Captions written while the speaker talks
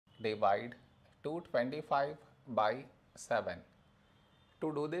divide 225 by 7.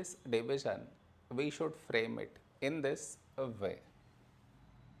 To do this division, we should frame it in this way.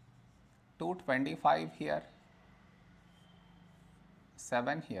 225 here,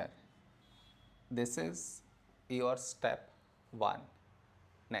 7 here. This is your step 1.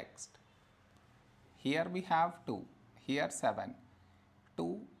 Next, here we have 2, here 7.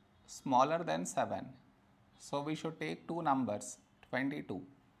 2 smaller than 7. So we should take two numbers, 22.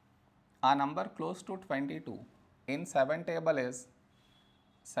 A number close to 22 in 7 table is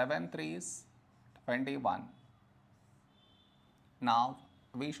 7 3s 21. Now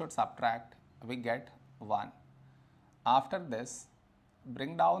we should subtract, we get 1. After this,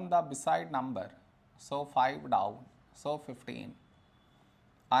 bring down the beside number, so 5 down, so 15.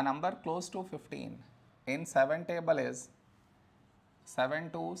 A number close to 15 in 7 table is 7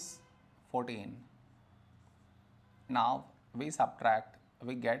 2s 14. Now we subtract,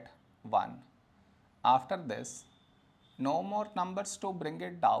 we get 1. After this, no more numbers to bring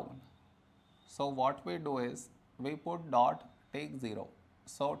it down. So what we do is, we put dot, take 0,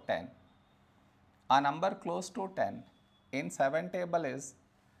 so 10. A number close to 10 in 7 table is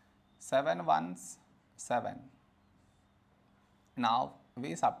 7 1s 7. Now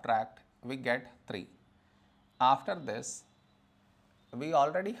we subtract, we get 3. After this, we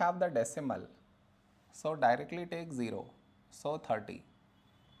already have the decimal, so directly take 0, so 30.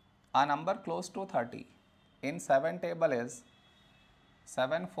 A number close to 30 in 7 table is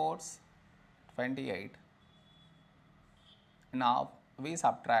 7 4s 28. Now we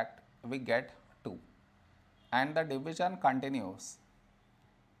subtract, we get 2, and the division continues.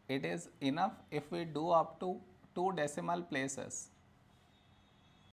 It is enough if we do up to 2 decimal places.